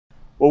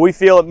What we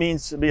feel it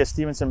means to be a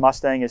Stevenson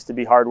Mustang is to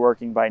be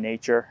hardworking by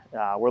nature.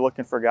 We're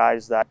looking for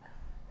guys that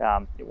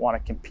want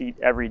to compete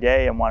every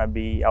day and want to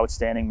be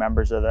outstanding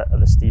members of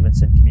the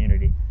Stevenson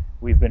community.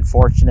 We've been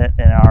fortunate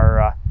in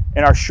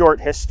our short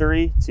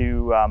history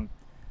to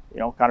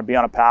kind of be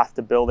on a path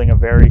to building a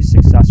very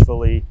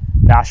successfully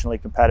nationally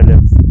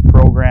competitive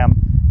program.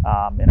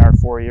 In our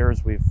 4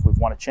 years, we've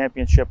won a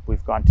championship.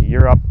 We've gone to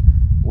Europe.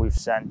 We've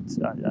sent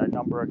a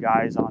number of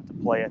guys on to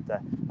play at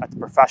the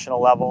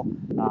professional level,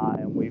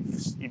 and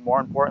more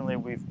importantly,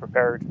 we've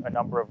prepared a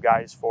number of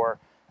guys for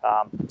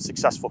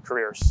successful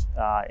careers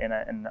in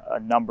a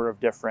number of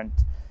different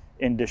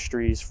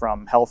industries,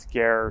 from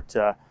healthcare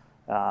to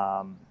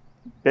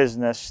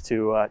business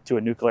to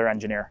a nuclear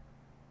engineer.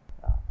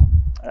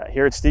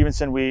 Here at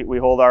Stevenson, we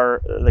hold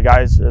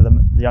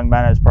the young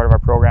men as part of our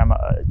program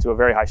to a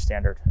very high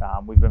standard.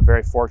 We've been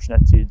very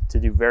fortunate to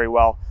do very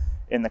well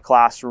in the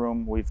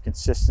classroom. We've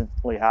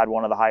consistently had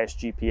one of the highest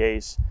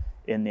GPAs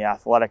in the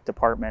athletic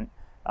department,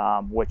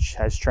 which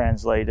has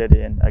translated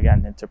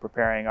into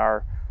preparing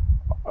our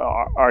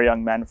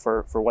young men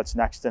for what's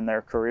next in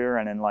their career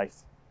and in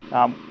life.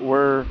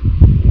 We're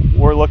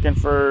looking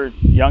for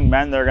young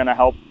men that are going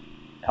to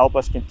help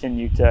us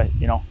continue to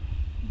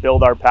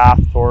build our path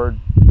toward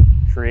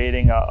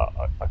creating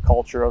a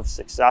culture of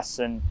success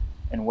and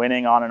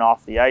winning on and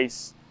off the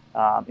ice.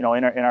 In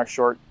our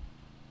short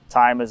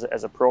time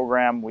as a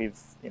program, we've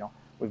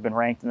been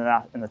ranked in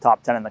the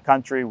top 10 in the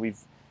country.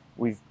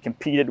 We've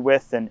competed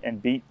with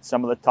and beat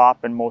some of the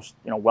top and most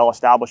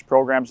well-established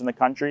programs in the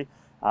country,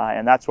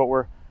 and that's what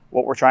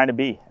we're trying to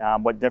be.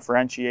 What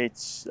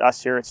differentiates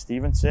us here at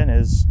Stevenson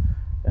is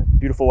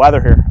beautiful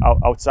weather here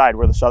outside.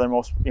 We're the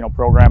southernmost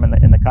program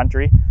in the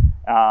country.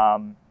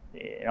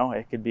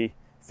 It could be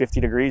 60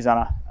 degrees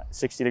on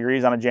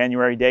a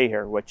January day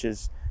here, which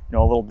is a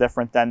little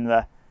different than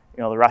the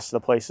rest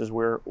of the places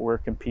we're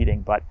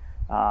competing. But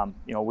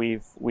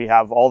we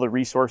have all the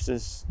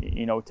resources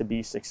to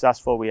be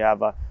successful. We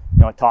have a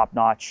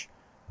top-notch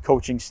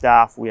coaching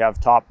staff. We have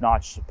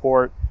top-notch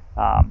support.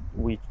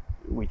 We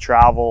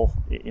travel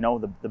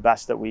the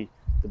best that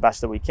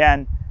we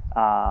can,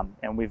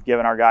 and we've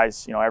given our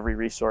guys every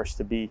resource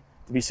to be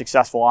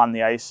successful on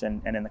the ice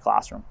and in the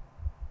classroom.